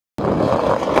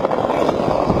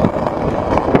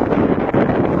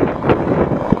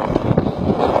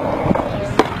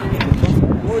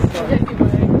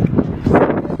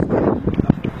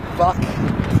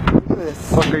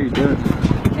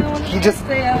just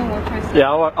stay out and we'll try to stay.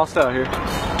 Yeah, I'll stay out here.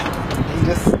 he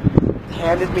just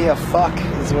handed me a fuck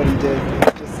is what he did.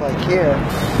 He's just like, here,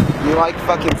 you like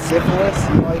fucking syphilis?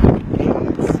 You like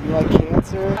AIDS? You like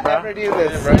cancer? Never do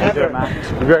this.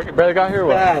 Never. You barely got here or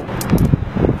what?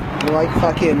 Bad. You like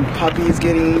fucking puppies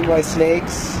getting eaten by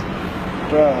snakes?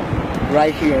 Bro,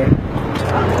 right here.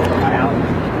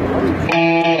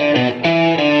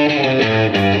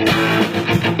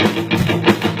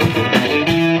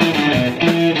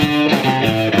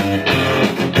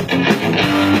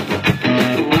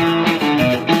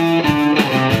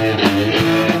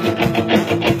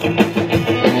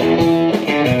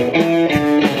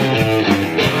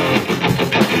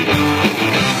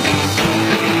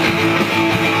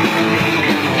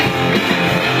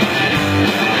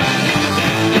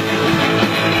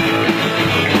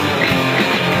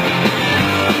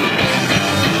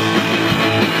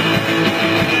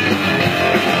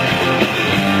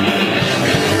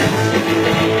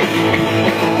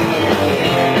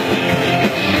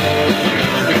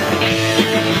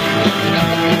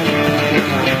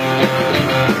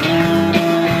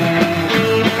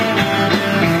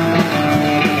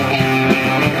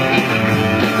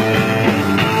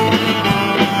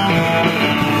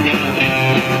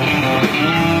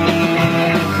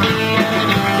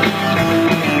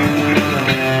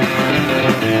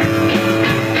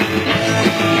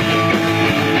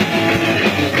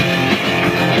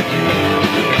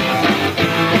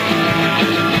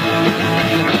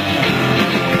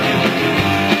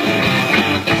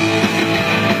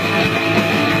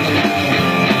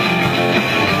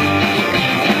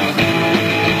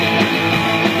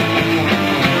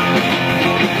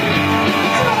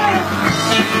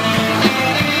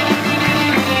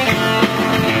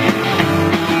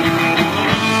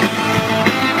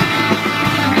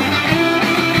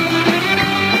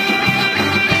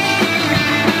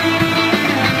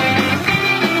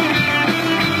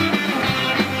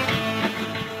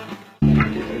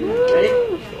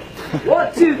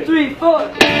 One, two, three,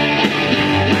 four.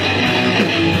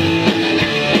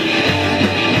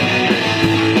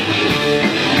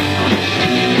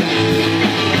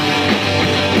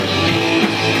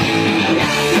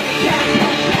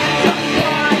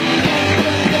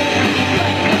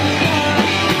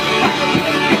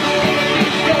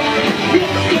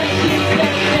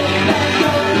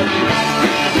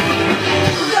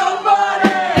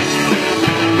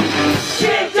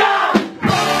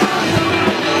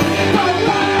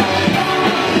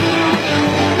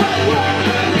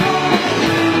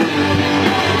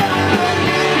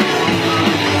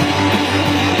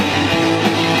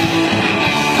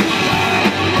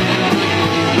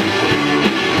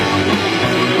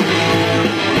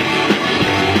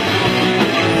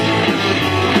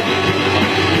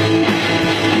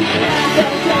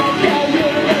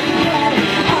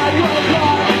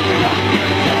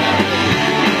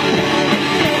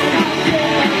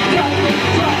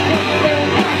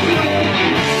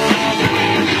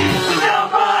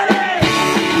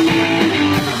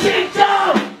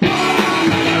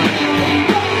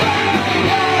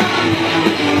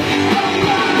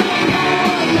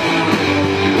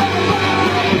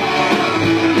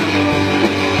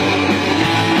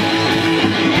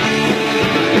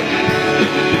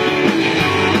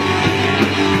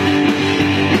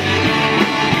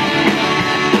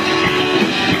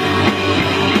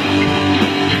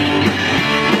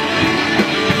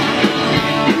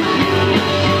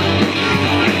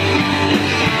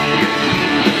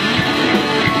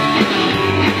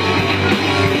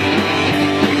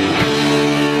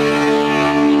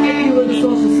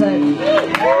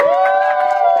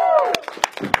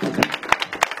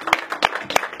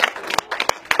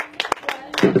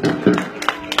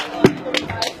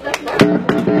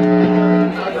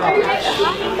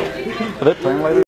 Are they playing later?